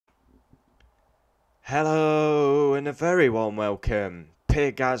Hello and a very warm welcome,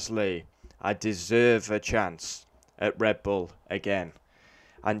 Pierre Gasly. I deserve a chance at Red Bull again.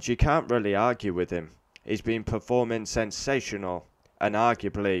 And you can't really argue with him. He's been performing sensational and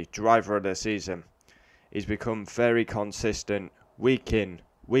arguably driver of the season. He's become very consistent week in,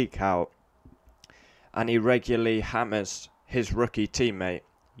 week out. And he regularly hammers his rookie teammate,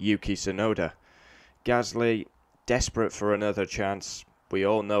 Yuki Tsunoda. Gasly, desperate for another chance. We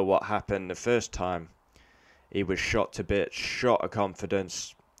all know what happened the first time. He was shot to bits, shot of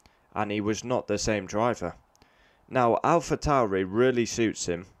confidence, and he was not the same driver. Now, AlphaTauri really suits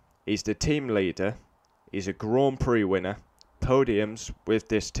him. He's the team leader. He's a Grand Prix winner. Podiums with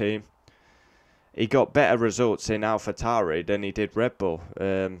this team. He got better results in AlphaTauri than he did Red Bull.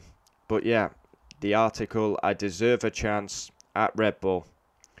 But yeah, the article, I deserve a chance at Red Bull,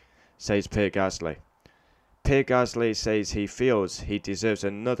 says Pierre Gasly. Pierre Gasly says he feels he deserves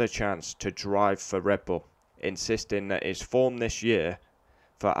another chance to drive for Red Bull, insisting that his form this year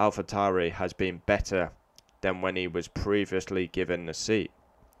for AlphaTauri has been better than when he was previously given the seat.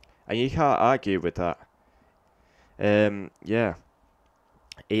 And you can't argue with that. Yeah,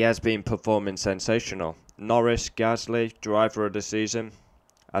 he has been performing sensational. Norris, Gasly, driver of the season.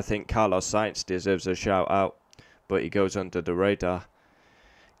 I think Carlos Sainz deserves a shout out, but he goes under the radar.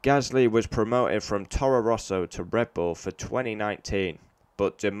 Gasly was promoted from Toro Rosso to Red Bull for 2019,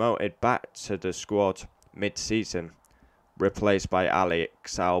 but demoted back to the squad mid-season, replaced by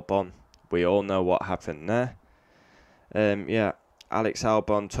Alex Albon. We all know what happened there. Yeah, Alex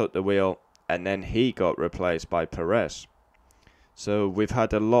Albon took the wheel and then he got replaced by Perez. So we've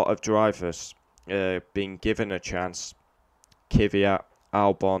had a lot of drivers being given a chance. Kvyat,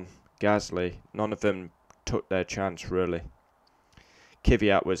 Albon, Gasly, none of them took their chance really.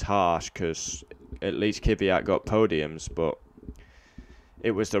 Kvyat was harsh because at least Kvyat got podiums, but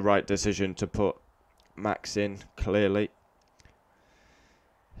it was the right decision to put Max in, clearly.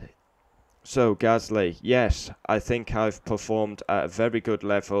 So Gasly, yes, I think I've performed at a very good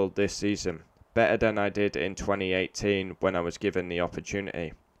level this season. Better than I did in 2018 when I was given the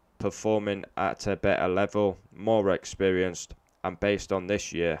opportunity. Performing at a better level, more experienced, and based on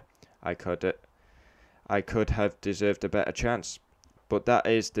this year, I could have deserved a better chance. But that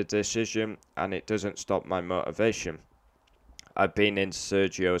is the decision and it doesn't stop my motivation. I've been in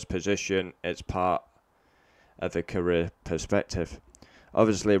Sergio's position, it's part of a career perspective.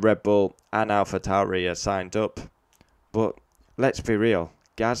 Obviously Red Bull and AlphaTauri are signed up, but let's be real,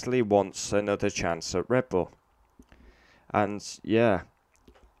 Gasly wants another chance at Red Bull. And yeah,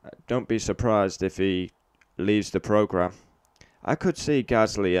 don't be surprised if he leaves the program. I could see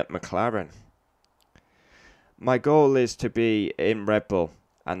Gasly at McLaren. My goal is to be in Red Bull,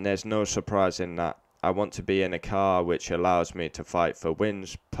 and there's no surprise in that. I want to be in a car which allows me to fight for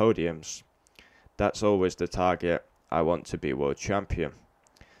wins, podiums. That's always the target. I want to be world champion.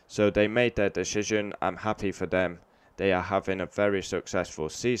 So they made their decision. I'm happy for them. They are having a very successful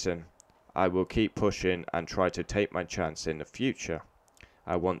season. I will keep pushing and try to take my chance in the future.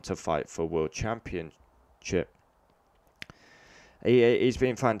 I want to fight for world championship. He's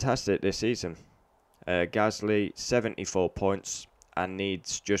been fantastic this season. Gasly, 74 points and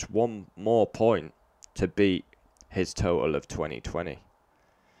needs just one more point to beat his total of 2020.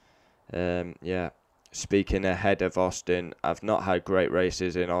 Yeah, speaking ahead of Austin, I've not had great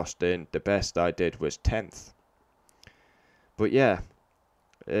races in Austin. The best I did was 10th. But yeah,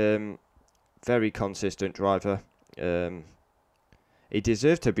 very consistent driver. He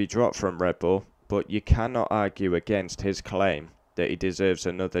deserved to be dropped from Red Bull, but you cannot argue against his claim that he deserves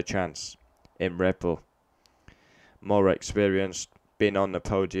another chance in Red Bull. More experienced, been on the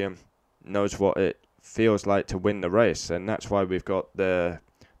podium, knows what it feels like to win the race, and that's why we've got the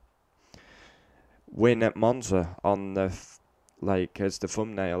win at Monza on the as the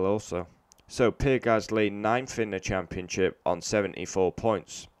thumbnail also. So Pierre Gasly 9th in the championship on 74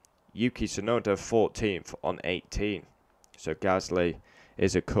 points. Yuki Tsunoda 14th on 18. So Gasly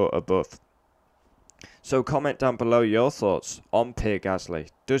is a cut above. So comment down below your thoughts on Pierre Gasly.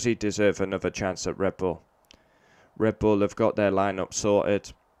 Does he deserve another chance at Red Bull? Red Bull have got their lineup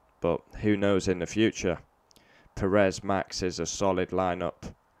sorted, but who knows in the future? Perez, Max is a solid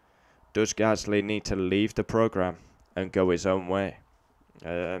lineup. Does Gasly need to leave the program and go his own way?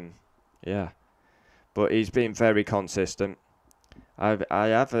 Yeah, but he's been very consistent. I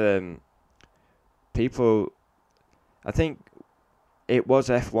have people. I think it was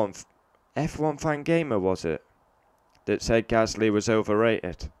F1 Fan Gamer, was it, that said Gasly was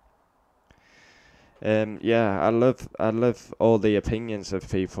overrated. Yeah, I love all the opinions of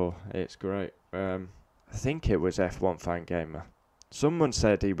people. It's great. I think it was F1 Fan Gamer. Someone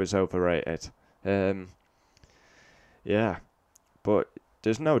said he was overrated. Um, yeah, but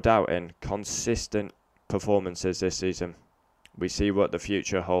there's no doubting consistent performances this season. We see what the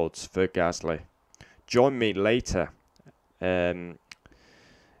future holds for Gasly. Join me later,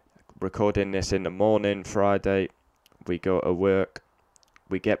 recording this in the morning, Friday. We go to work.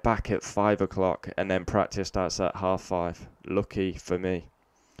 We get back at 5 o'clock and then practice starts at 5:30. Lucky for me.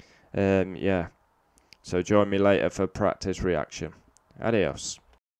 Yeah. So join me later for practice reaction. Adios.